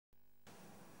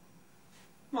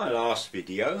my last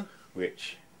video,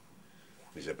 which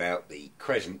was about the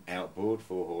Crescent outboard,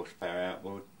 4 horsepower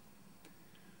outboard,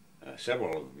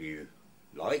 several of you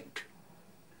liked,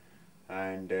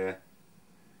 and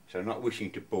so not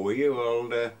wishing to bore you,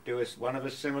 I'll do one of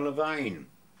a similar vein.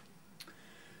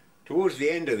 Towards the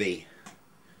end of the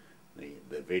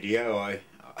video, I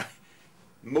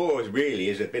more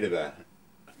really as a bit of a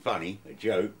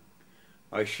joke,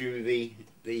 I shoe the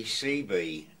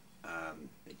CB,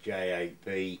 the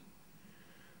JAP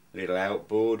little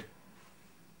outboard.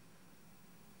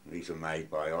 These were made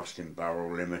by Austin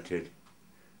Burrell Limited.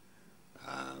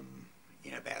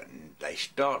 They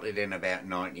started in about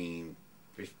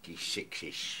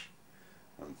 1956ish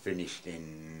and finished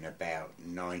in about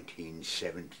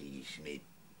 1970s,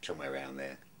 somewhere around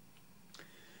there.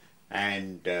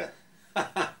 And they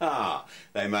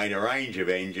made a range of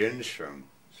engines from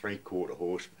 3/4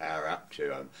 horsepower up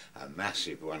to a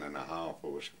massive 1.5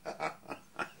 horsepower.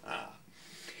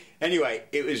 Anyway,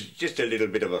 it was just a little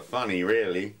bit of a funny,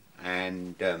 really,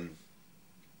 and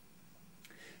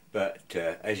but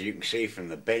as you can see from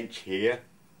the bench here,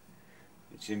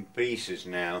 it's in pieces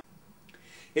now.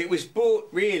 It was bought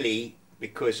really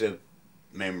because of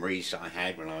memories I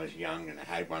had when I was young, and I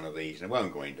had one of these, and I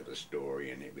won't go into the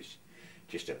story, and it was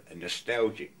just a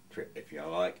nostalgic trip, if you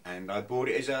like, and I bought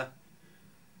it as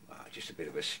just a bit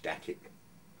of a static,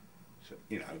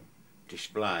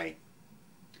 display.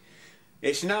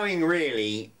 It's knowing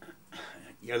really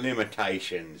your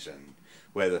limitations and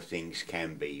whether things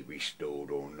can be restored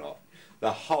or not.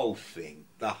 The whole thing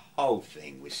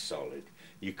was solid.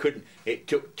 You couldn't. It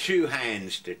took 2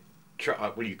 hands to try.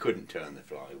 Well, you couldn't turn the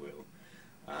flywheel.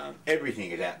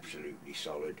 Everything is absolutely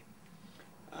solid.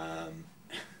 And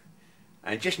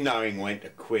just knowing when to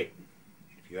quit,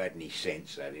 if you had any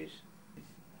sense, that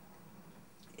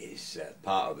is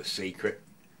part of the secret.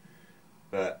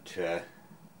 But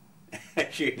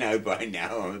as you know by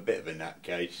now, I'm a bit of a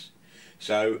nutcase,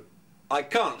 so I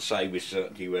can't say with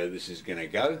certainty where this is going to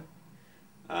go.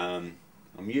 I'm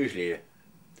usually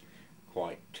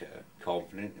quite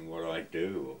confident in what I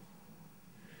do, or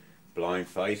blind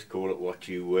faith, call it what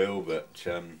you will, but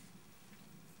I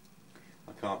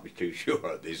can't be too sure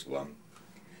of this one.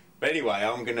 But anyway,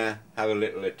 I'm going to have a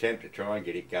little attempt to try and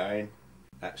get it going.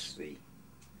 That's the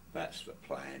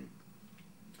plan.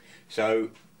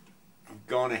 So I've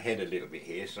gone ahead a little bit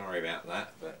here, sorry about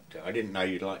that, but I didn't know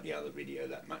you'd like the other video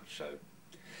that much,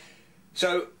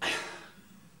 so a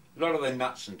lot of the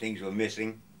nuts and things were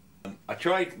missing.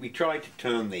 We tried to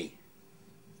turn the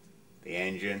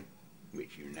engine,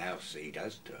 which you now see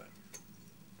does turn,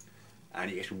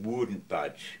 and it just wouldn't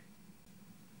budge.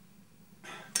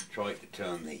 Tried to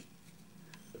turn the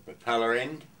propeller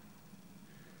end.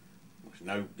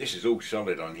 This is all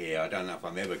solid on here. I don't know if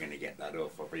I'm ever going to get that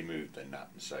off. I've removed the nut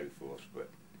and so forth,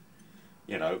 but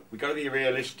we've got to be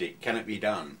realistic. Can it be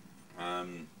done?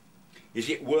 Is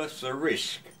it worth the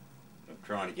risk of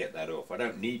trying to get that off? I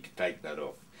don't need to take that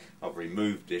off. I've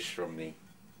removed this from the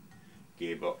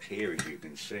gearbox here, as you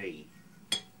can see.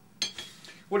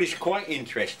 What is quite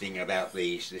interesting about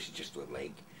these, this is just the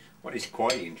leg, what is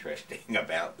quite interesting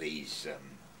about these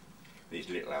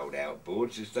little old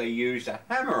outboards is they use a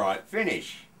hammerite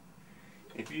finish.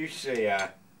 If you see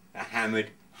a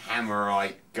hammered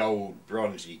hammerite gold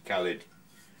bronzy coloured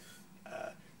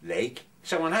leg,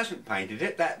 someone hasn't painted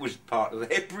it. That was part of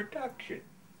their production,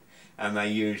 and they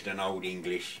used an old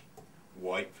English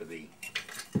white for the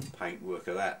paintwork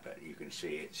of that, but you can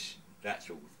see that's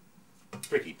all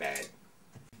pretty bad.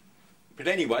 But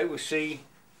anyway, we'll see.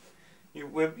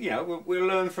 We'll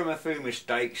learn from a few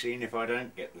mistakes, even if I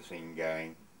don't get the thing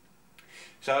going.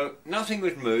 So nothing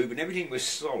would move and everything was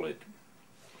solid.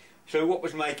 So what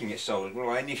was making it solid? Well,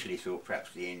 I initially thought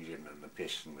perhaps the engine and the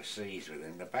piston were seized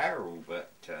within the barrel,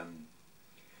 but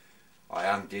I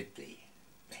undid the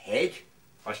head.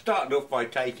 I started off by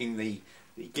taking the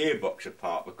gearbox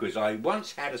apart, because I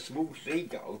once had a small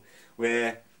Seagull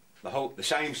where the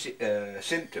same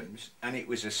symptoms, and it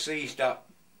was a seized up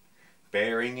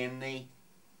bearing in the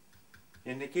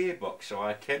gearbox, so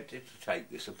I attempted to take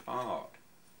this apart.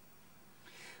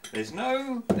 There's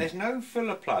no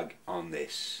filler plug on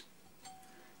this.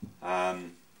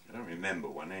 I don't remember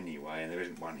one anyway, and there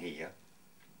isn't one here.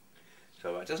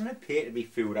 So it doesn't appear to be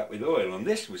filled up with oil, and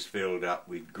this was filled up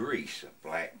with grease, a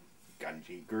black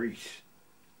gungy grease.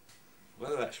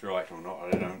 Whether that's right or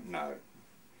not, I don't know.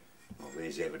 Well,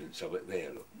 there's evidence of it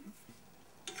there, look.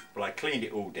 But I cleaned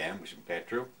it all down with some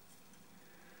petrol.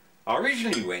 I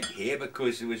originally went here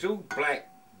because there was all black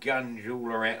gunge all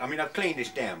around. I mean, I've cleaned this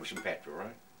down with some petrol,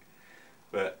 right?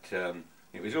 But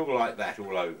it was all like that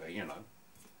all over,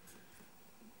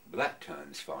 But that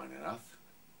turns fine enough.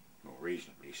 or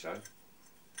reasonably so.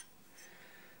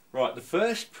 Right, the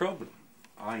first problem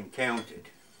I encountered,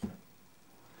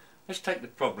 let's take the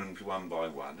problems one by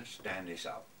one. Let's stand this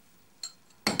up.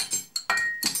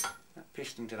 That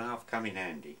piston can half come in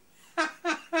handy.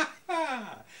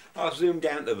 I'll zoom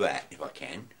down to that if I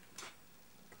can.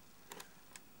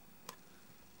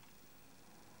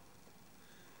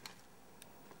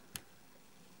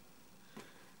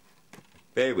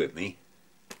 Bear with me.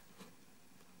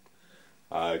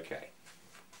 Okay.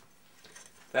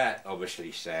 That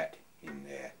obviously sat in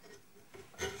there.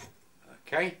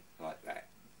 Okay, like that.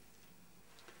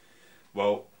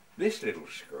 Well, this little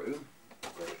screw,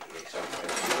 I've got it here somewhere,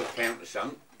 little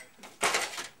countersunk.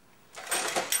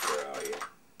 Where are you?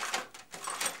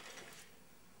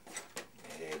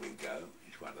 There we go.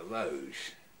 It's one of those.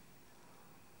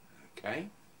 Okay,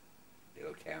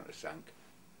 little countersunk.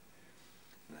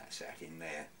 And that sat in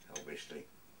there, obviously.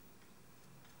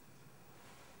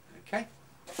 Okay.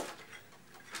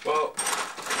 Well,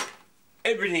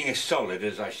 everything is solid,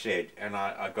 as I said, and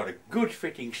I got a good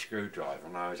fitting screwdriver,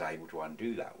 and I was able to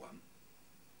undo that one.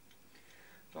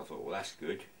 So I thought, well, that's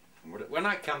good. And when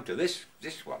I come to this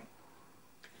one,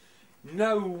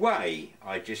 no way!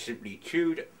 I just simply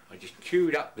chewed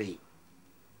up the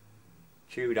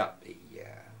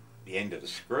end of the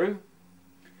screw.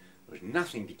 There was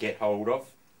nothing to get hold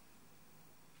of.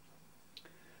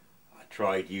 I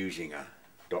tried using a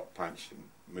dot punch to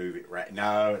move it right.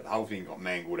 No, the whole thing got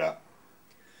mangled up.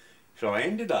 So I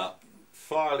ended up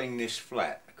filing this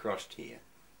flat across here,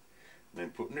 and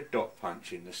then putting a dot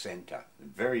punch in the centre, the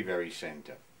very, very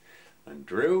centre, and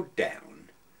drilled down,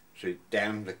 so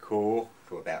down the core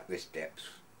to about this depth,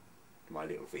 to my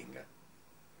little finger,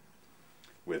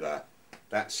 with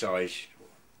that size,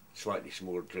 slightly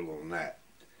smaller drill than that.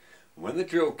 And when the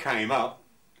drill came up,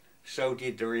 so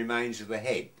did the remains of the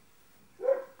head.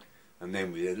 And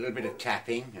then with a little bit of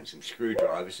tapping and some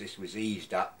screwdrivers, this was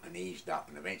eased up and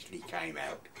eventually came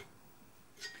out,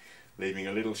 leaving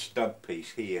a little stub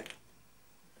piece here.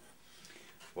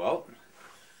 Well,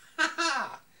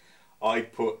 I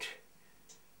put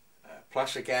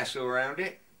prussic acid around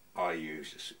it. I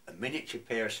used a miniature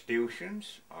pair of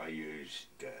Stilltians. I used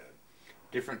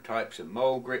different types of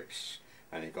mole grips,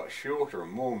 and it got shorter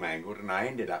and more mangled, and I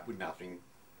ended up with nothing,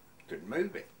 couldn't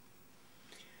move it.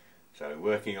 So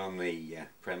working on the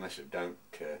premise of don't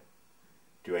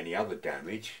do any other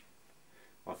damage,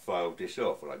 I filed this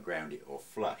off. Well, I ground it off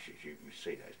flush, as you can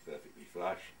see, that's perfectly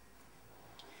flush.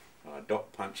 I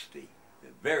dot punched the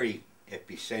very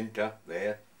epicenter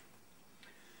there,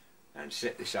 and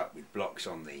set this up with blocks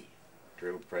on the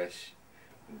drill press,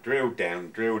 and drilled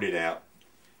down, drilled it out,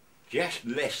 just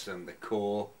less than the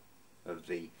core of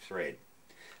the thread.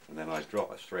 And then I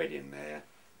drop a thread in there,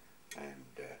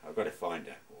 and I've got to find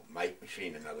a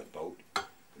machine another bolt, but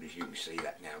as you can see,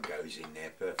 that now goes in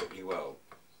there perfectly well.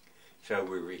 So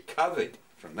we recovered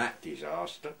from that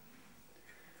disaster,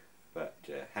 but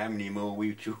how many more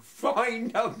we shall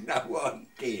find, I've no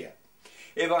idea.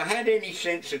 If I had any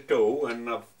sense at all, and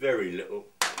I've very little,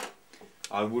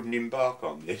 I wouldn't embark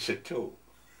on this at all.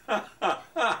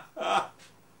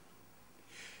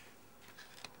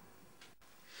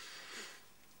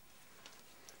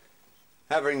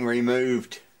 Having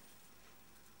removed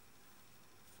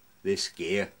this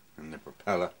gear and the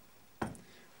propeller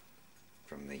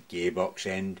from the gearbox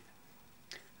end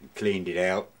and cleaned it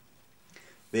out,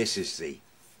 this is the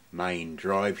main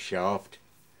drive shaft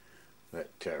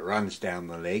that runs down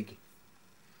the leg.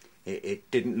 It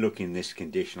didn't look in this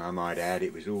condition, I might add.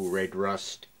 It was all red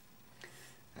rust,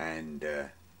 and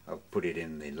I've put it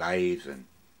in the lathe and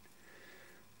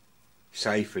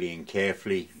safely and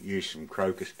carefully used some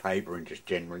crocus paper and just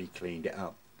generally cleaned it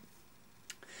up.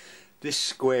 This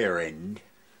square end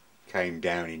came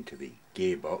down into the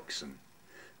gearbox, and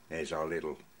there's our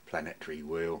little planetary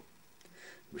wheel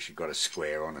which you've got a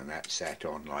square on, and that sat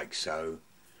on like so,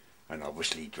 and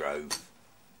obviously drove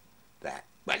that.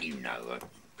 Well, you know, I'm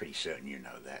pretty certain you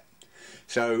know that.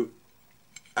 So,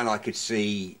 and I could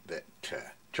see that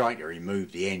trying to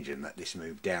remove the engine, that this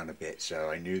moved down a bit, so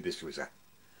I knew this was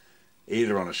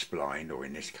either on a spline or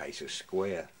in this case a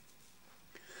square.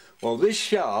 Well, this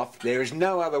shaft, there is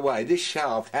no other way. This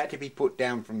shaft had to be put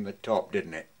down from the top,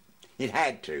 didn't it? It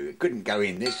had to. It couldn't go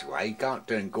in this way. You can't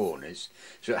turn corners.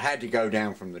 So it had to go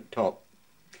down from the top.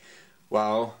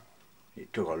 Well,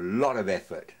 it took a lot of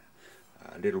effort.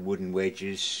 Little wooden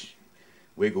wedges,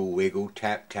 wiggle, wiggle,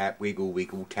 tap, tap, wiggle,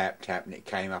 wiggle, tap, tap, and it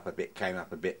came up a bit, came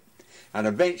up a bit. And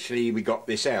eventually we got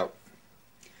this out.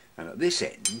 And at this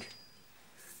end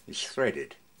is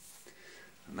threaded.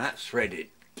 And that threaded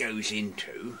goes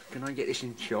into, can I get this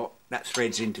in shot? That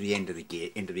threads into the end of the gear,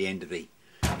 into the end of the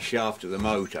shaft of the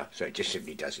motor, so it just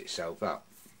simply does itself up.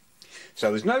 So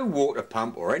there's no water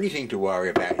pump or anything to worry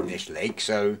about in this leg,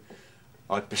 so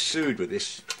I pursued with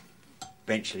this,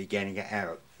 eventually getting it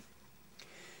out.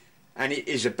 And it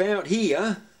is about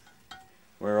here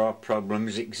where our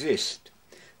problems exist.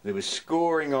 There was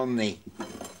scoring on the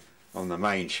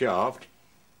main shaft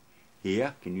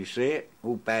here, can you see it?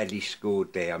 All badly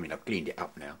scored there. I mean, I've cleaned it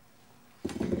up now.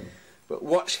 But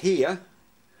what's here,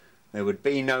 there would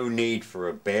be no need for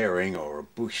a bearing or a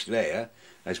bush there,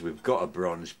 as we've got a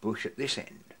bronze bush at this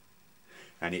end.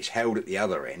 And it's held at the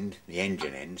other end, the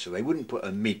engine end, so they wouldn't put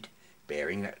a mid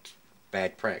bearing. That's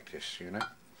bad practice, you know.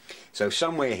 So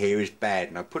somewhere here is bad,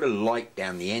 and I put a light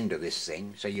down the end of this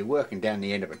thing, so you're working down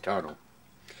the end of a tunnel.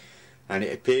 And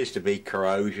it appears to be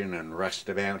corrosion and rust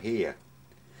about here.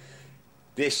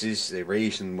 This is the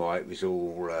reason why it was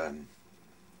all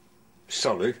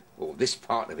solid, or this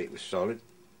part of it was solid.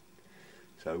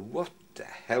 So what the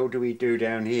hell do we do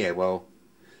down here? Well,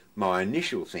 my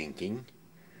initial thinking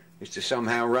is to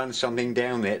somehow run something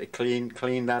down there to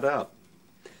clean that up.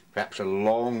 Perhaps a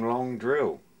long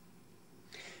drill.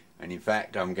 And in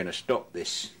fact, I'm going to stop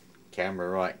this camera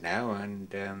right now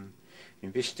and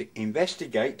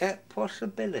investigate that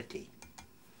possibility.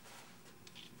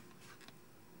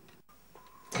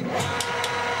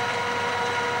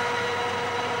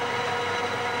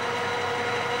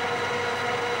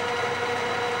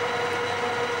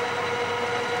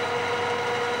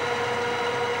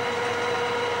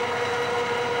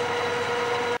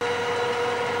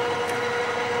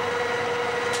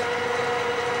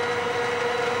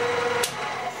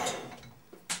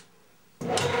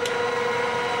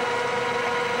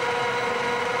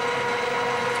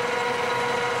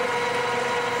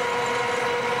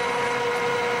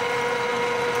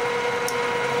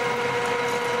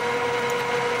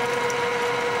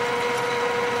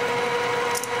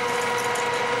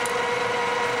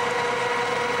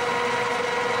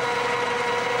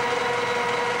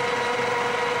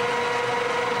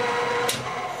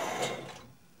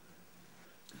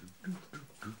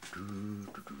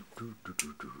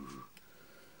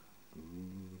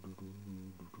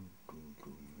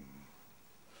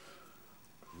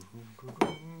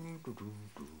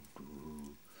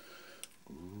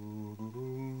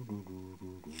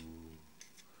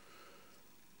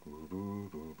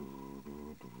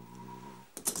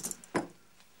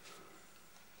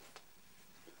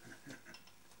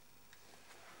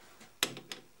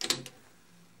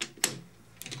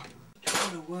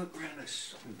 Trying to work around a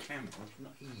sudden camera is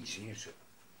not easy, is it?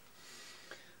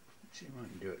 Let's see if I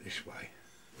can do it this way.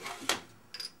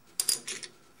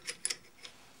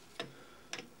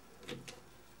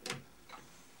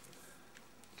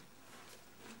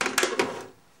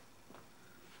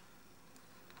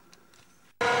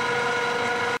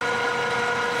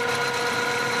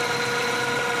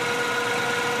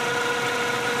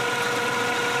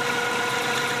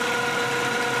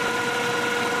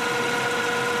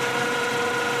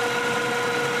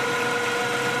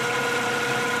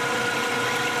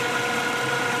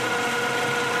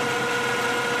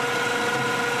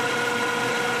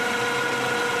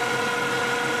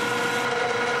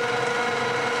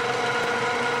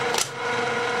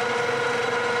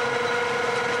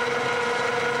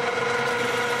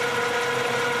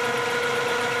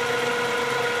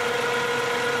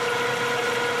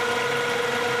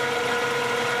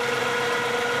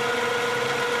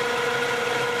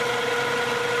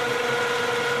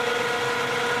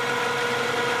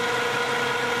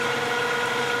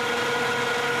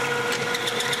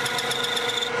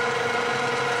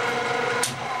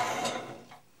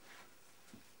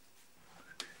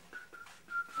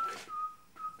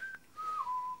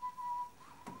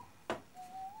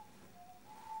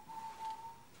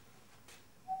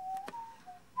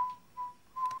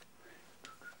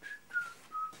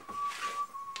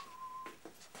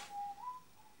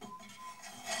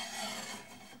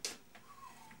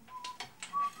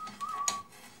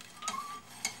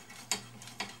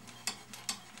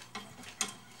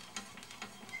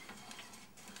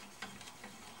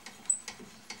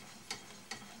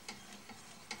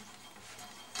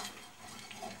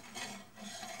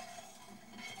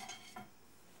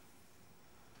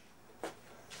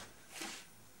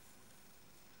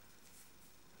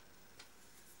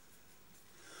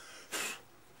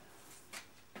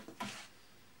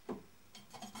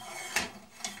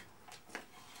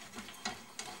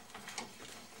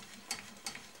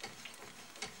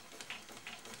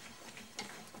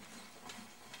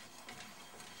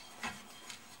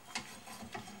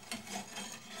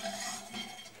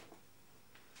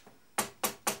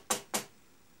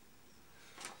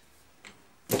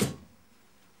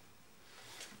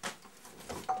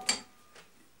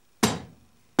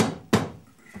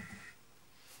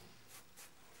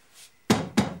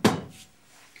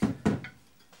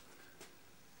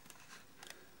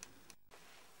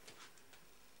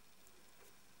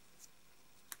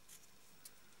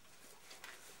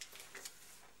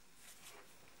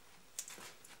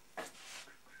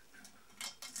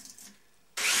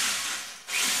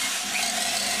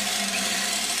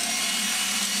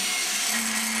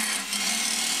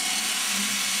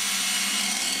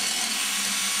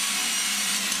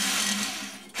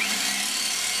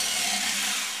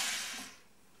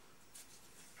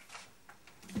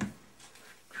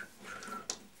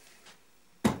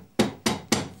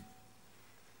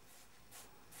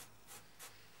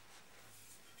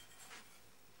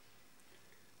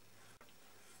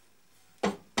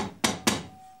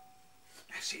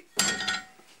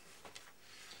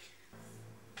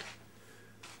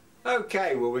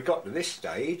 Okay, well we got to this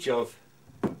stage. I've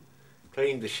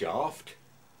cleaned the shaft,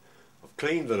 I've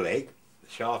cleaned the leg, the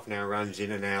shaft now runs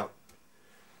in and out,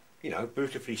 you know,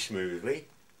 beautifully smoothly.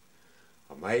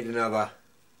 I made another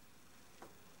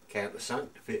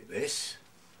countersunk to fit this,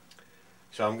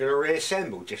 so I'm going to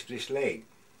reassemble just this leg.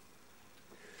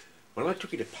 When I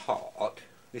took it apart,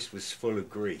 this was full of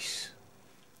grease.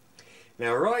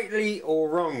 Now rightly or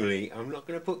wrongly, I'm not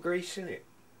going to put grease in it.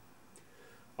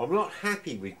 I'm not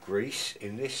happy with grease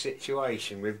in this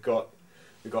situation. We've got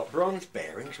bronze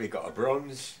bearings, we've got a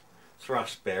bronze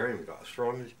thrust bearing, we've got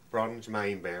a bronze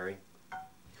main bearing,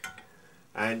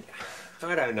 and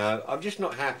I don't know, I'm just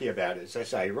not happy about it. As I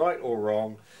say, right or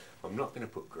wrong, I'm not going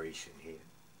to put grease in here.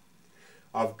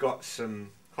 I've got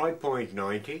some Hi-Point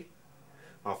 90,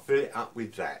 I'll fill it up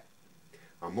with that.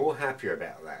 I'm more happier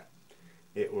about that.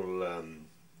 It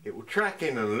will track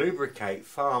in and lubricate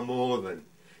far more than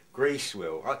grease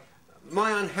will.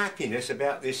 My unhappiness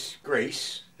about this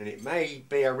grease, and it may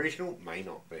be original, may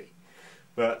not be,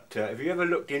 but have you ever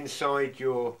looked inside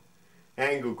your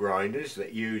angle grinders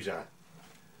that use a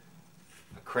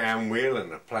crown wheel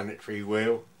and a planetary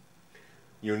wheel?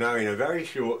 You'll know in a very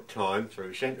short time,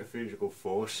 through centrifugal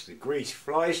force, the grease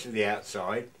flies to the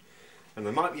outside, and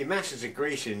there might be masses of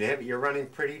grease in there, but you're running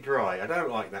pretty dry. I don't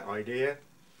like that idea.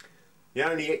 The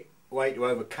only way to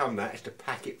overcome that is to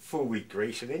pack it full with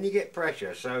grease, and then you get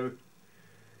pressure. So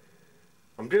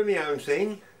I'm doing my own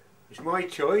thing. It's my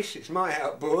choice, it's my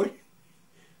outboard.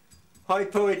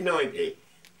 Hi-Point 90.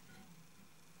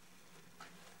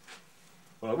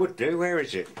 Well, I would do. Where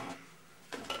is it?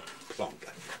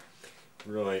 Bonker.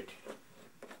 Right.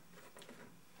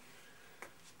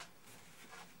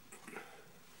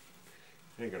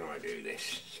 How can I do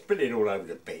this? Spill it all over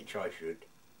the bench, I should.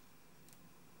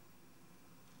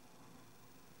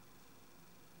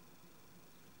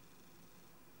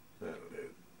 That'll do.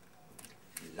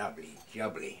 Lovely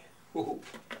jubbly. Ooh.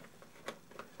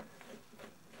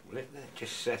 Let that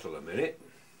just settle a minute.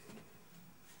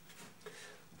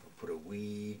 I'll put a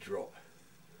wee drop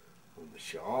on the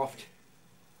shaft.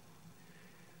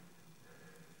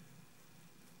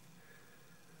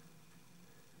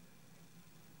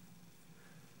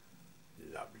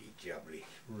 Lovely jubbly.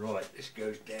 Right, this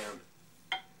goes down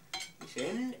this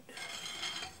end, and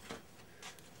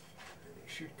it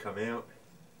should come out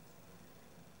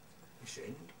this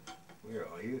end. Where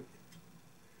are you?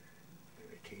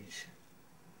 There it is.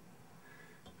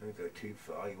 Don't go too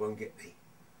far, you won't get me.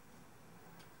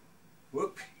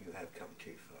 Whoops, you have come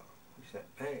too far. Push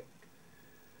that back.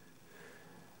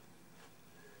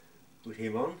 Put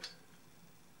him on.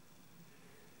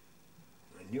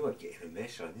 I knew I'd get in a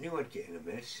mess, I knew I'd get in a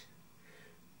mess.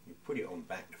 You put it on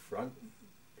back to front,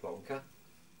 plonker.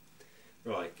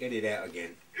 Right, get it out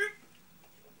again.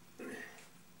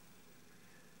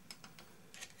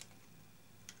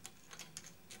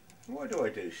 Why do I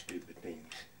do stupid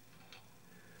things?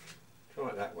 Try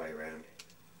it that way round.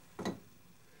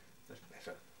 That's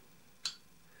better.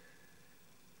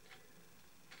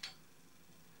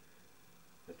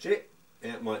 That's it.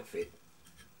 Now it might fit.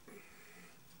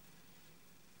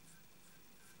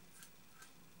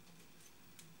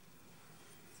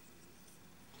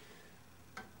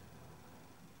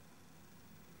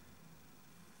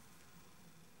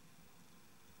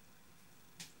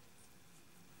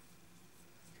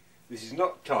 This is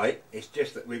not tight, it's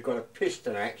just that we've got a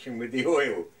piston action with the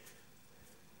oil.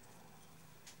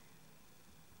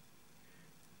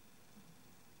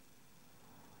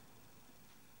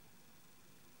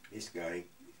 It's going.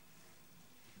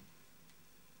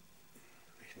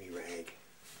 Where's me rag?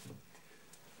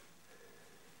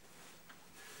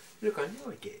 Look, I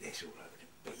knew I'd get this all over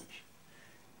the bench.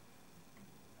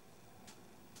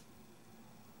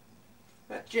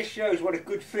 That just shows what a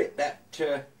good fit that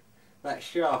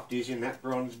shaft is in that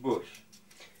bronze bush.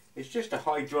 It's just a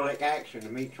hydraulic action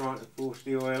of me trying to force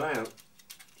the oil out.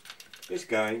 It's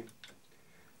going.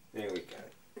 There we go.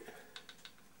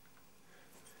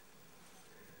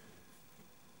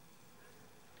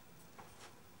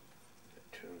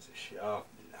 That turns the shaft.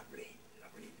 Lovely,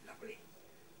 lovely, lovely.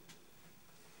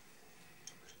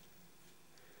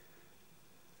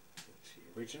 That's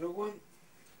the original one.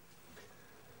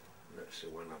 That's the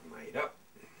one I've made up.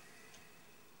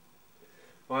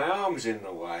 My arm's in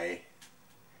the way.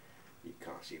 You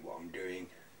can't see what I'm doing.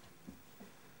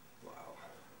 Wow.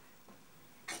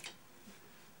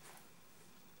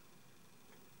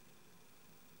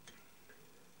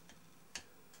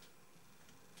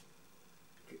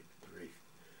 Good grief.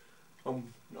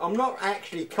 I'm not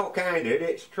actually cock-handed.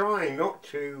 It's trying not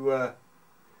to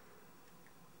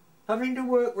Having to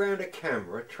work round a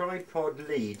camera, tripod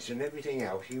leads and everything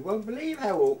else, you won't believe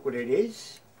how awkward it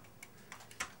is.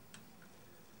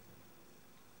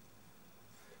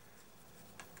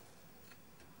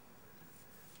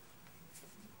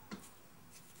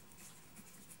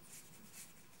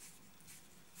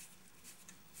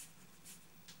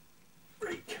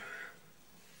 Right.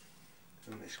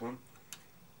 On this one.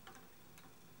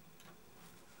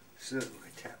 Certainly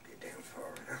tapped it down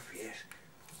far enough, yes.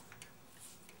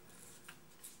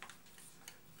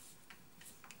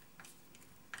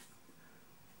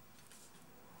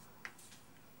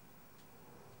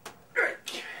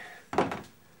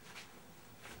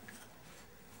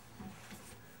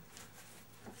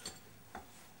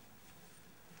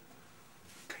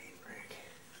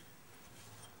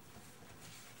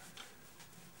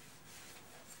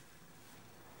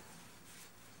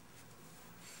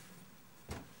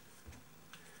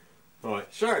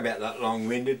 Right, sorry about that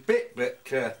long-winded bit, but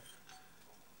oh,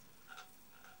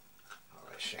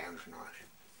 that sounds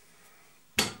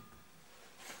nice.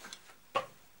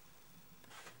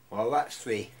 Well, that's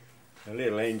the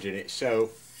little engine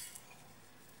itself.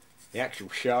 The actual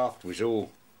shaft was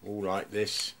all like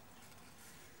this.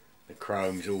 The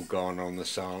chrome's all gone on the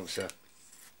silencer.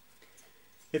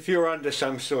 If you're under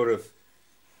some sort of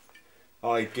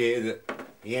idea that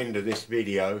the end of this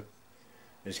video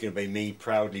is going to be me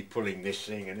proudly pulling this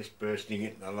thing and it's bursting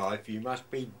into life, you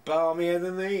must be balmier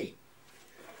than me.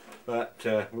 But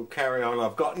we'll carry on.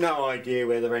 I've got no idea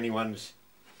whether anyone's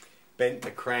bent the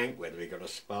crank, whether we got a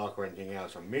spark or anything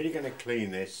else. I'm merely going to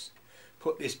clean this,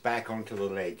 put this back onto the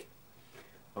leg.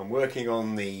 I'm working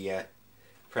on the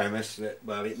premise that,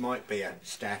 well, it might be a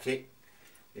static.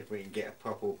 If we can get a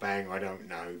pop or bang, I don't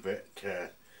know, but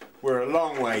we're a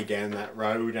long way down that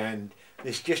road, and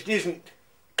this just isn't.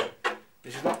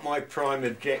 This is not my prime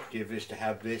objective, is to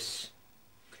have this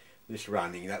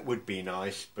running. That would be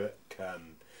nice, but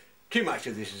too much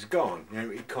of this is gone. You know,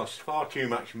 it costs far too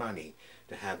much money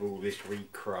to have all this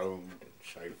re-chromed and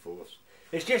so forth.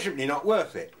 It's just simply not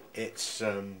worth it. It's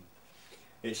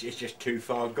just too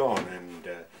far gone, and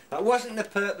that wasn't the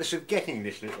purpose of getting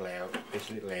this little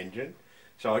engine.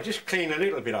 So I just clean a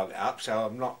little bit of it up, so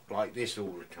I'm not like this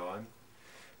all the time,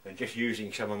 and just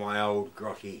using some of my old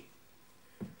grotty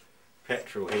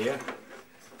petrol here.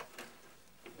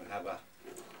 We'll have a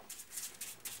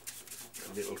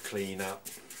little clean up.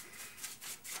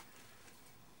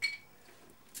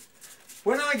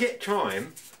 When I get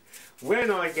time,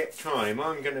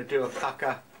 I'm going to do a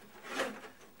pucker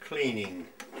cleaning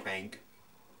tank,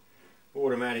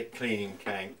 automatic cleaning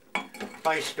tank,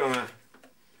 based on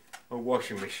a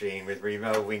washing machine with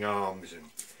revolving arms and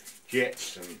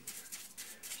jets and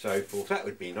so forth. That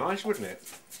would be nice, wouldn't it?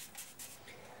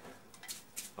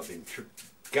 I've been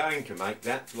going to make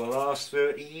that for the last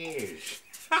 30 years.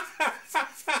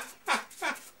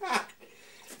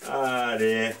 Ah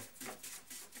dear.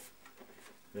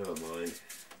 Never mind.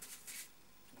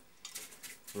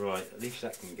 Right, at least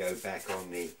that can go back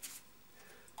on the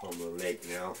leg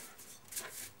now.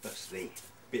 That's the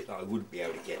bit that I wouldn't be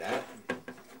able to get at. Do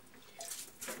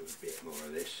a bit more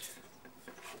of this.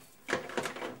 I'll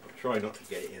try not to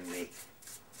get it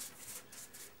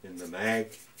in the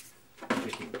mag,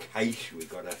 just in case we've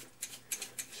got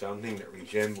something that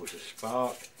resembles a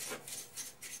spark.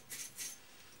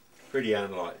 Pretty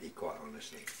unlikely, quite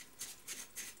honestly.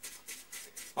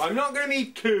 I'm not going to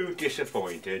be too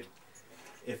disappointed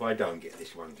if I don't get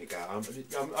this one to go.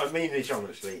 I mean this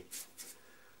honestly.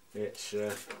 It's,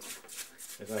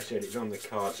 as I said, it's on the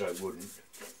cards I wouldn't.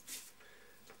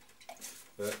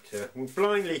 But we'll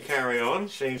blindly carry on,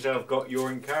 seems I've got your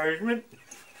encouragement.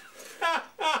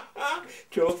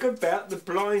 Talk about the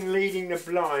blind leading the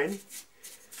blind.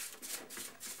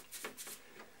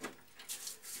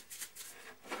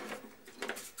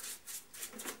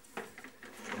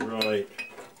 Right,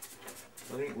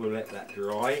 I think we'll let that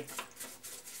dry.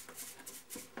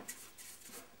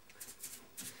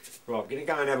 Right, I'm going to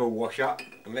go and have a wash up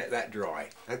and let that dry,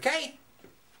 okay?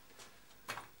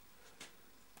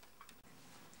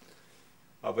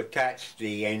 I've attached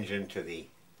the engine to the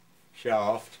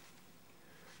shaft,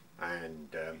 and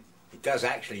it does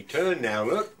actually turn now,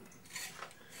 look.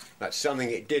 That's something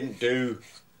it didn't do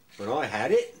when I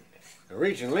had it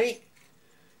originally,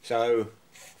 so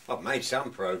I've made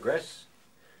some progress.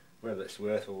 Whether it's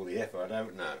worth all the effort, I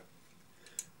don't know.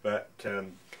 But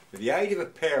with the aid of a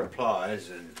pair of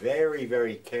pliers and very,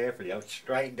 very carefully, I've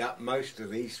straightened up most of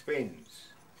these fins.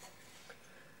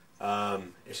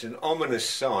 It's an ominous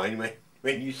sign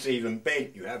when you see them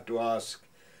bent. You have to ask,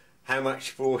 how much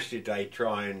force did they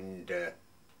try and,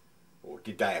 or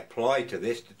did they apply to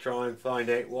this to try and find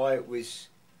out why it was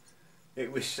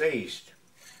it was seized.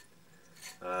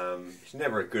 It's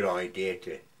never a good idea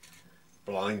to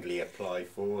blindly apply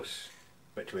force,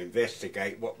 but to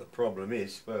investigate what the problem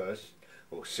is first,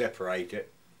 or separate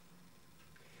it.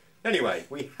 Anyway,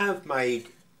 we have made,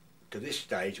 to this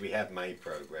stage, we have made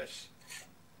progress.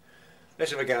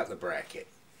 Let's have a go at the bracket.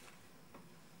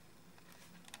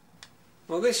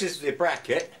 Well, this is the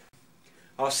bracket.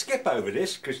 I'll skip over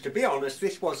this because, to be honest,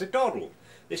 this was a doddle.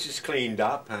 This is cleaned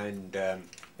up and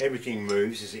everything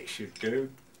moves as it should do,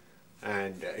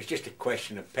 and it's just a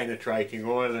question of penetrating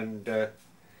oil and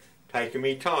taking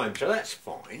me time, so that's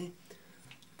fine.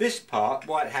 This part,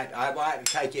 I had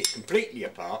to take it completely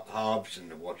apart, the halves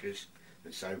and the washers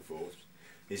and so forth,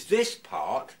 is this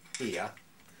part here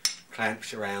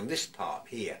clamps around this part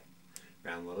here,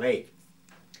 around the leg.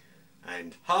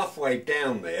 And halfway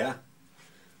down there,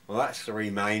 well, that's the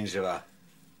remains of a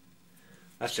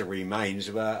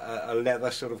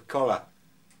leather sort of collar.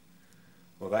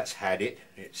 Well, that's had it,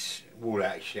 it's wall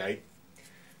out shape.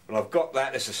 Well, I've got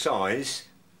that as a size,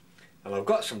 and I've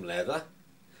got some leather.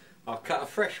 I'll cut a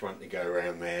fresh one to go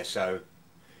around there, so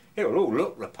it'll all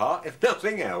look the part, if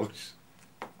nothing else.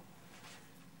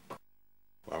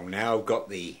 Well, now I've got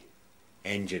the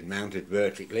engine mounted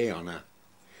vertically on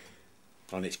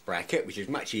its bracket, which is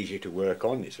much easier to work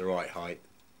on. It's the right height.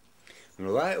 And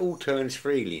although it all turns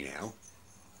freely now,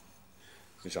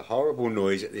 there's a horrible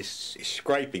noise that this is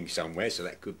scraping somewhere, so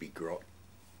that could be grot.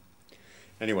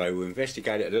 Anyway, we'll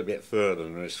investigate it a little bit further,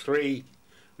 and there's 3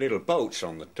 little bolts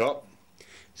on the top.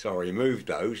 So I removed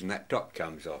those and that top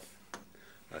comes off.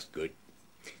 That's good.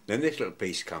 Then this little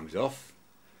piece comes off.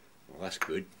 Well, that's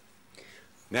good.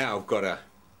 Now I've got a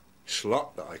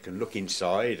slot that I can look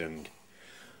inside, and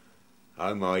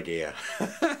oh my dear,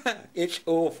 it's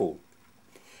awful.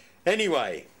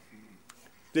 Anyway,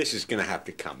 this is going to have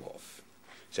to come off.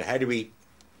 So how do we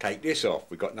take this off?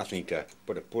 We've got nothing to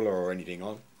put a puller or anything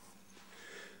on.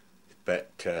 But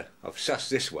I've sussed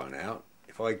this one out.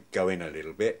 If I go in a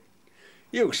little bit,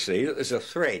 you'll see that there's a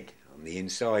thread on the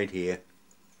inside here.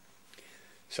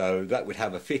 So that would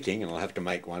have a fitting, and I'll have to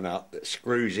make one up that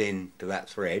screws in to that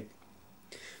thread.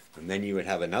 And then you would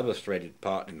have another threaded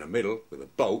part in the middle with a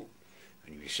bolt,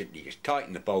 and you simply just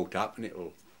tighten the bolt up and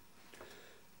it'll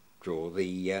draw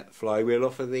the flywheel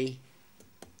off of the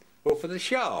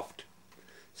shaft.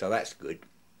 So that's good.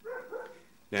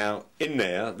 Now in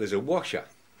there's a washer.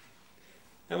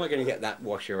 How am I going to get that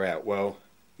washer out? Well,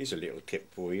 here's a little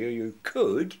tip for you. You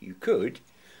could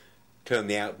turn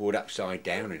the outboard upside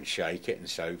down and shake it and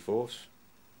so forth.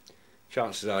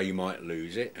 Chances are you might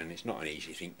lose it, and it's not an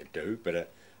easy thing to do,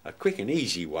 but a quick and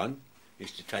easy one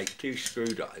is to take 2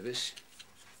 screwdrivers.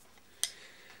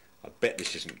 I bet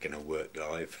this isn't going to work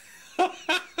live.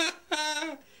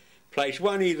 Place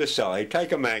one either side,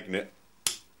 take a magnet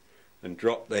and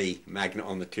drop the magnet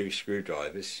on the 2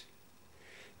 screwdrivers,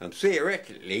 and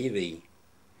theoretically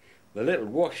the little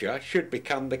washer should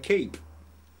become the keep,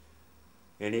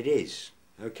 and it is.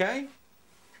 Okay,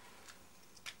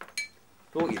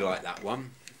 thought you'd like that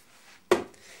one.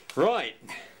 Right,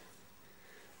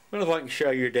 well, if I can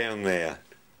show you down there.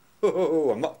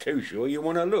 Oh, I'm not too sure you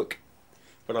want to look,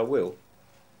 but I will.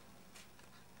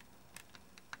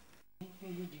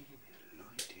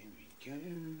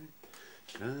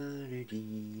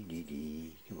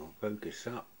 Come on, focus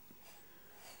up.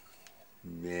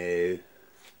 No, it's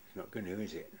not going to,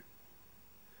 is it?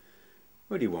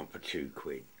 What do you want for 2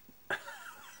 quid?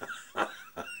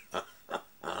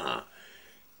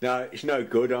 No, it's no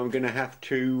good. I'm going to have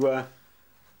to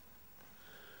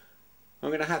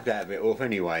have it off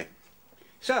anyway.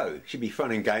 So, it should be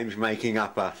fun and games making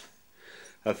up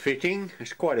a fitting.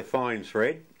 It's quite a fine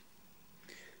thread.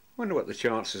 Wonder what the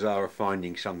chances are of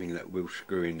finding something that will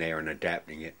screw in there and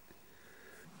adapting it.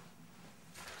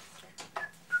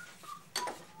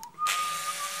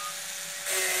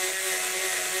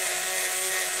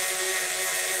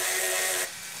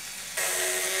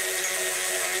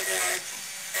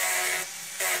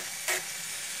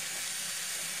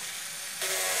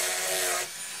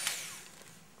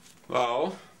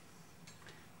 Well,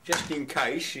 just in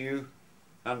case you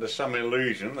under some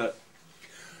illusion that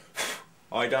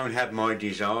I don't have my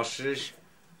disasters,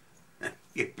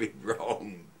 you'd be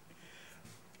wrong.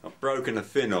 I've broken a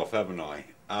fin off, haven't I?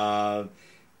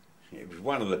 It was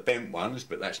one of the bent ones,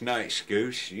 but that's no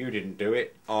excuse. You didn't do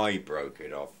it, I broke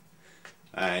it off.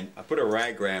 And I put a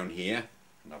rag round here,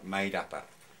 and I've made up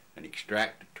an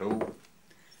extractor tool,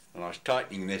 and I was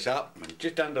tightening this up, and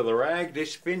just under the rag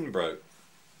this fin broke.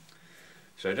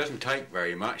 So it doesn't take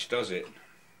very much, does it?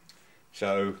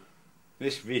 So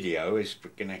this video is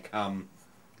going to come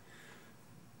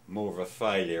more of a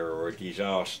failure or a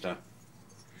disaster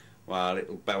well,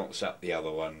 it'll bounce up the other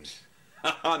ones.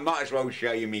 I might as well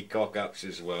show you me cock-ups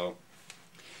as well.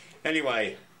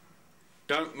 Anyway,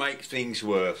 don't make things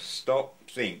worse. Stop,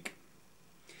 think.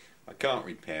 I can't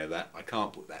repair that. I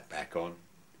can't put that back on.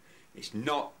 It's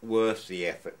not worth the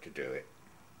effort to do it.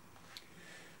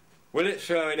 Will it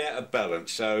throw it out of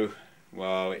balance? So,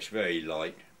 well, it's very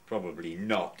light. Probably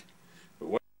not. But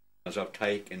what I've done is I've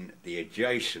taken the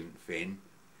adjacent fin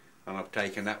and I've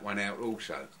taken that one out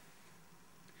also.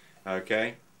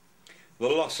 Okay? The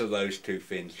loss of those two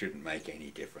fins shouldn't make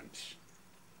any difference.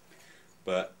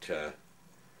 But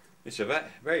it's a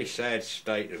very sad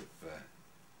state of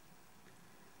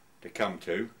to come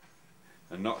to,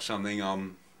 and not something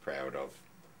I'm proud of.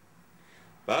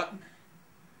 But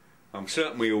I'm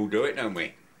certain we all do it, don't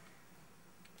we?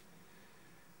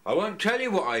 I won't tell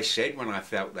you what I said when I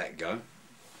felt that go.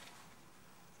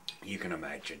 You can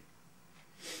imagine.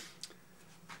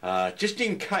 Just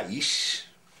in case,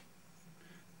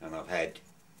 and I've had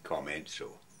comments or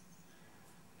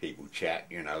people chat,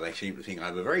 you know, they seem to think I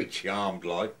have a very charmed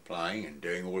life, playing and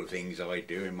doing all the things I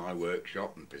do in my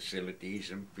workshop and facilities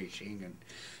and fishing and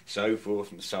so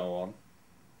forth and so on.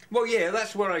 Well, yeah,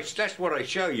 that's what I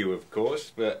show you, of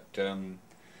course, but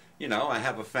you know, I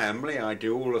have a family, I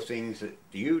do all the things that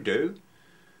you do.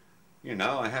 You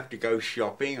know, I have to go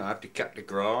shopping, I have to cut the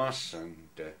grass and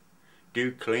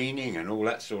do cleaning and all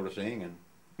that sort of thing. And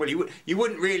well, you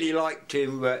wouldn't really like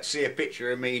to see a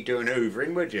picture of me doing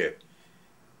hoovering, would you?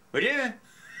 Would you?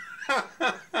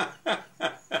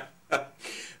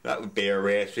 That would be a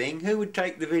rare thing. Who would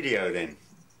take the video then?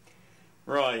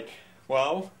 Right,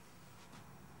 well,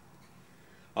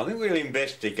 I think we'll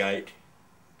investigate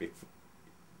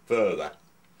further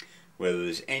whether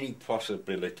there's any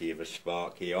possibility of a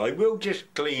spark here. I will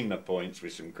just clean the points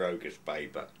with some crocus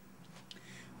paper,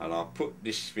 and I'll put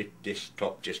this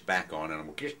top just back on and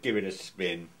we'll just give it a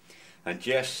spin and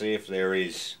just see if there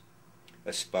is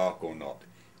a spark or not.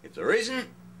 If there isn't,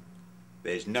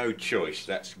 there's no choice,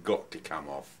 that's got to come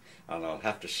off, and I'll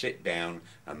have to sit down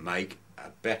and make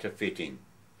a better fitting.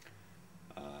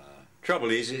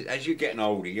 Trouble is, as you're getting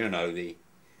older, you know, your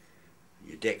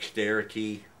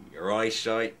dexterity, your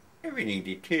eyesight, everything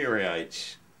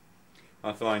deteriorates.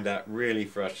 I find that really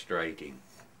frustrating.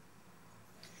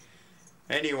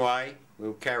 Anyway,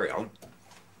 we'll carry on.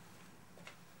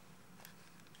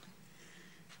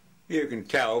 You can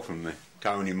tell from the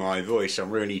tone in my voice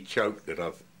I'm really choked that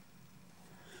I've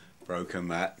broken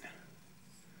that.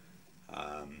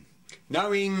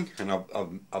 Knowing, and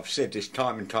I've said this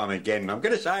time and time again, and I'm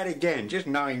going to say it again, just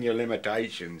knowing your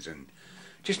limitations and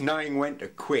just knowing when to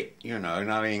quit, you know,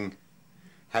 knowing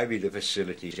have you the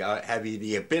facilities, have you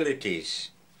the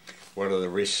abilities, what are the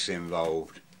risks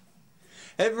involved.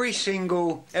 Every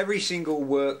single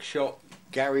workshop,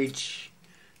 garage,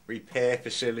 repair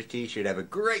facility should have a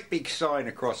great big sign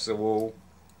across the wall,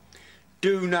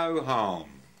 do no harm.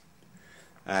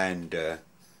 And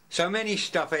so many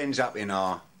stuff ends up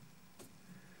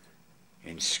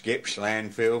in skips,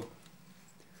 landfill,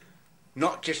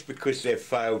 not just because they've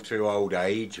failed through old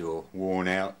age or worn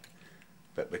out,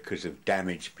 but because of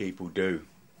damage people do.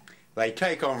 They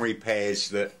take on repairs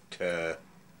that they're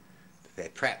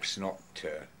perhaps not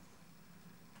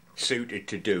suited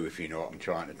to do, if you know what I'm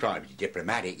trying to be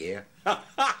diplomatic here.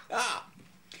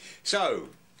 So,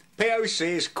 POC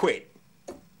is quit.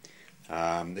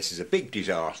 This is a big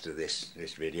disaster, this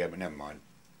video, but never mind.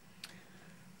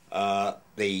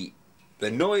 The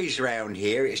noise round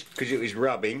here is because it was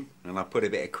rubbing, and I put a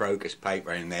bit of crocus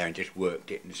paper in there and just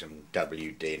worked it in some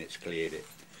WD and it's cleared it.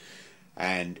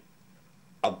 And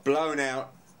I've blown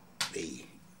out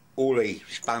all the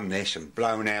spun this and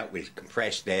blown out with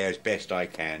compressed air as best I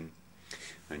can.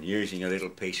 And using a little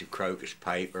piece of crocus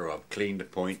paper, I've cleaned the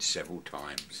points several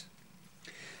times.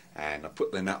 And I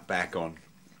put the nut back on.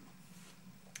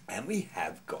 And we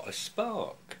have got a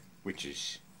spark, which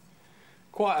is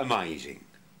quite amazing.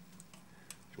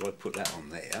 So I put that on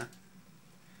there.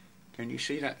 Can you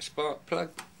see that spark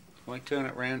plug? If I turn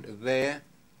it round to there,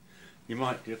 you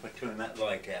might do if I turn that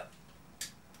light out.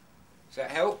 Does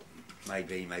that help?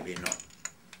 Maybe, maybe not.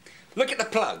 Look at the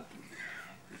plug.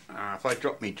 If I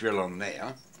drop my drill on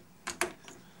there,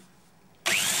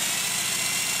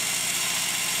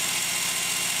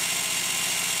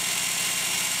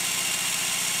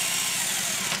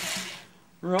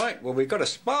 right, well, we've got a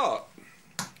spark.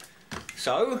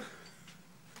 So,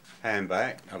 hand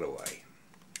back, other way.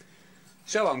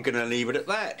 So I'm going to leave it at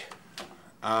that.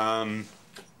 I've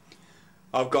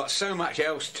got so much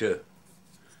else to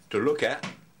look at.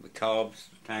 The carbs,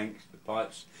 the tanks, the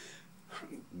pipes.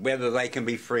 Whether they can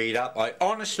be freed up, I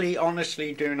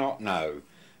honestly do not know.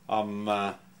 I'm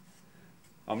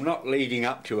I'm not leading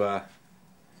up to a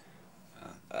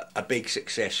big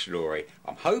success story.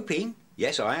 I'm hoping,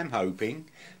 yes I am hoping,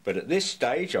 but at this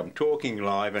stage I'm talking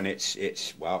live and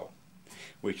it's well,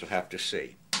 we shall have to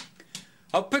see.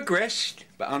 I've progressed,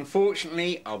 but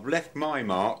unfortunately I've left my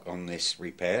mark on this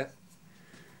repair,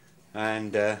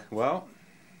 and well,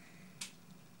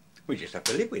 we just have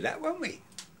to live with that, won't we?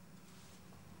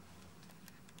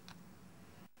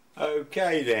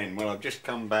 Okay then, well I've just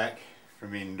come back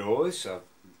from indoors. I've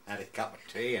had a cup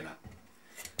of tea and a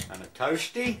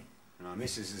toasty, and my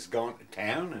missus has gone to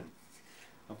town, and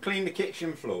I've cleaned the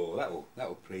kitchen floor.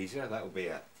 That'll please her. That'll be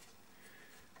a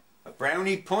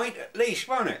brownie point at least,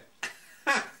 won't it?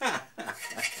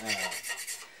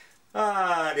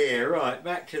 Ah dear, right,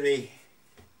 back to the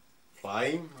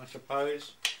flame, I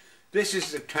suppose. This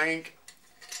is the tank,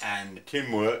 and the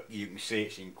tin work, you can see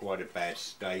it's in quite a bad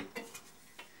state.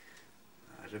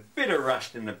 There's a bit of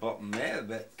rust in the bottom there,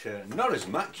 but not as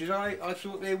much as I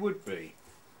thought there would be.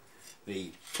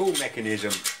 The pull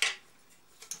mechanism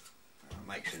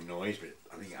makes a noise, but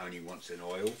I think it only wants an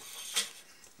oil.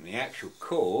 And the actual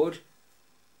cord,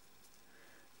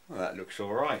 well, that looks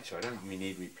alright, so I don't think we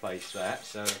need to replace that.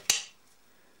 So,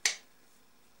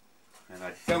 and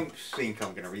I don't think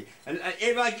I'm going to and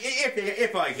if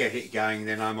I get it going,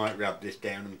 then I might rub this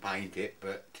down and paint it.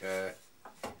 But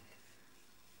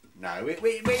no,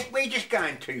 we're just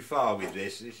going too far with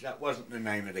this. That wasn't the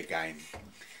name of the game.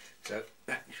 So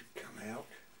that should come out.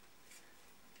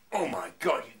 Oh my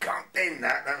God, you can't bend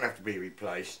that. That'll have to be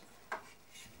replaced.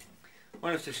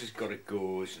 What if this has got a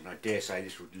gauze, and I dare say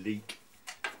this would leak.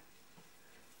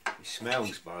 It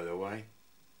smells, by the way.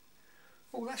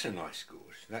 Oh, that's a nice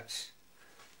gauze. That's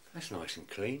nice and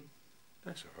clean.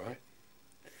 That's all right.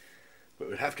 But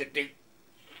we'll have to do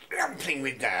something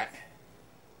with that.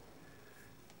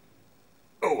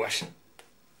 Oh, that's...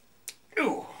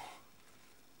 Oh.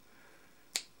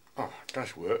 Oh, it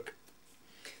does work.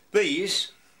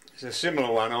 These is a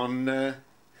similar one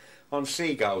on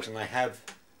seagulls, and they have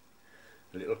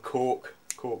a little cork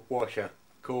washer,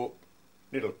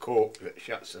 little cork that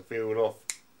shuts the field off,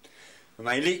 and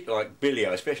they leak like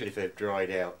billy-o, especially if they've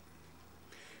dried out.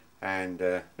 And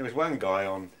there was one guy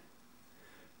on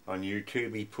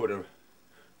YouTube, he put a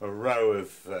row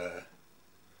of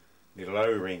little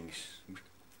O-rings.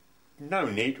 No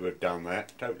need to have done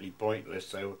that, totally pointless,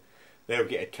 so they'll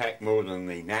get attacked more than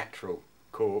the natural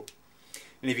cork.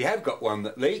 And if you have got one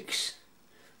that leaks,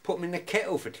 put them in the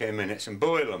kettle for 10 minutes and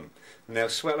boil them, and they'll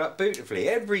swell up beautifully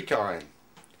every time.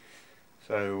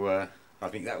 So I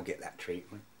think that'll get that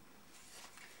treatment.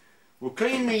 We'll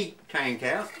clean the tank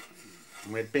out,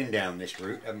 and we've been down this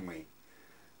route, haven't we?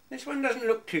 This one doesn't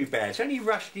look too bad, it's only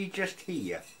rusty just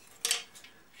here.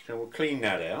 So we'll clean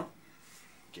that out,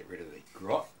 get rid of the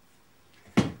grot.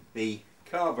 The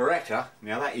carburettor,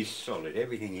 now that is solid,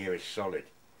 everything here is solid.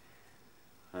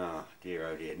 Oh dear,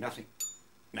 oh dear,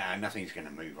 nothing's going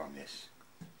to move on this.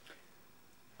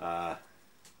 Well,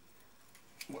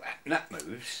 that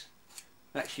moves.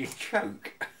 That's your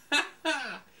choke.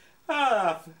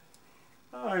 I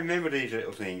remember these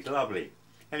little things, lovely.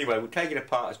 Anyway, we'll take it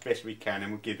apart as best we can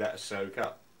and we'll give that a soak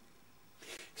up.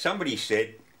 Somebody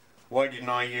said, why didn't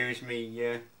I use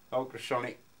my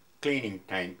ultrasonic cleaning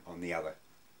tank on the other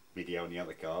video, on the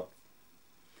other carb?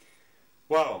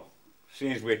 Well,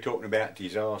 seeing as we're talking about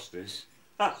disasters,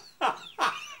 I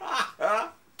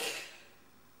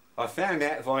found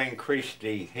out if I increased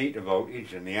the heater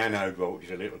voltage and the anode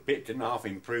voltage a little bit, didn't half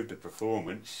improve the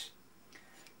performance.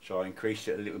 So I increased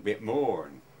it a little bit more,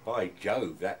 and by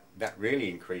Jove, that really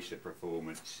increased the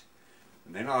performance.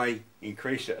 And then I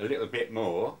increased it a little bit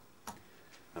more,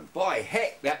 and by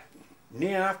heck, that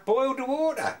near enough boiled the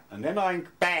water. And then I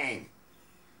bang!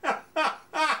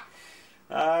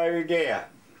 Oh dear.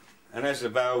 And as the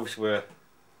valves were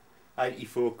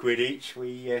 84 quid each,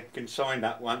 we consigned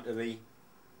that one to the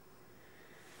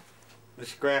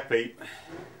scrap heap.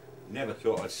 Never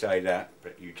thought I'd say that,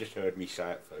 but you just heard me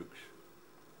say it, folks.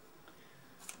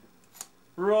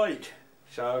 Right,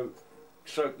 so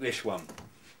soak this one,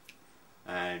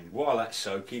 and while that's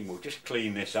soaking we'll just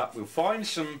clean this up. We'll find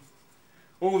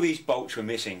all these bolts were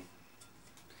missing.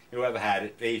 Whoever had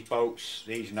it, these bolts,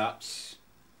 these nuts,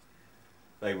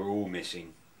 they were all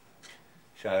missing.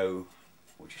 So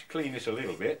we'll just clean this a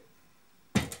little bit.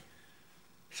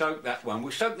 Soak that one.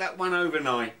 We'll soak that one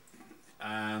overnight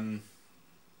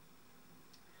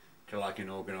till I can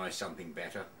organise something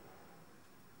better.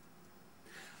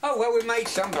 Oh well, we've made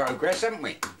some progress, haven't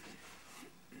we?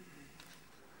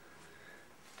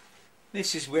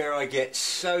 This is where I get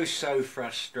so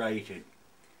frustrated.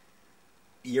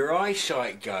 your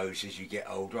eyesight goes as you get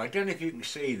older. I don't know if you can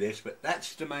see this, but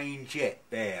that's the main jet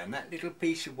there, and that little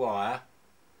piece of wire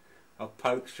I've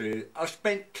poked through. I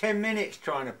spent 10 minutes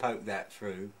trying to poke that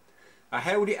through. I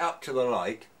held it up to the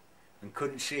light and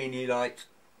couldn't see any light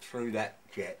through that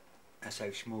jet. That's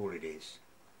how small it is.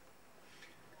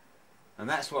 And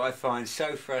that's what I find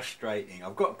so frustrating.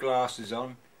 I've got glasses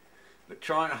on, but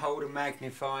trying to hold a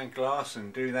magnifying glass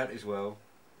and do that as well.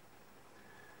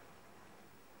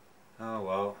 Oh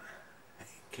well, it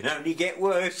can only get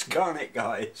worse, can't it,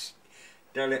 guys?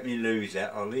 Don't let me lose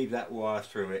that. I'll leave that wire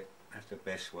through it. That's the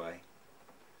best way.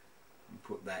 And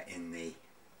put that in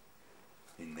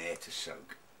there to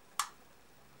soak.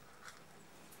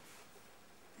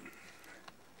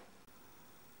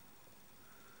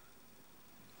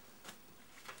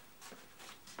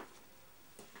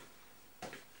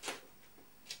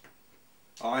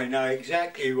 I know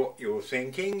exactly what you're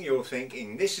thinking. You're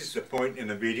thinking this is the point in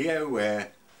the video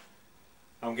where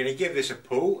I'm going to give this a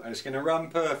pull and it's going to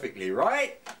run perfectly,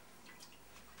 right?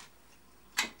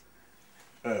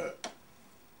 I'm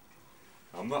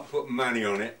not putting money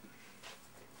on it.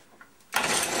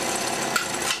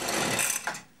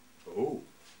 Oh.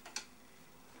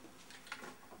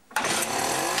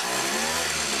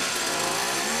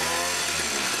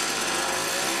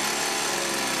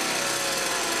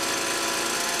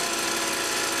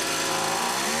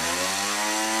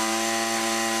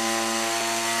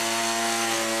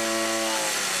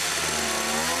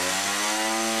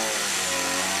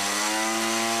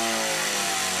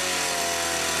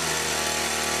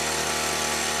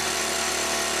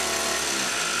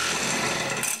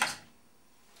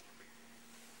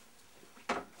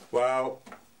 Well,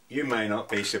 you may not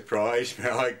be surprised,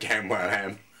 but I damn well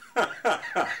am.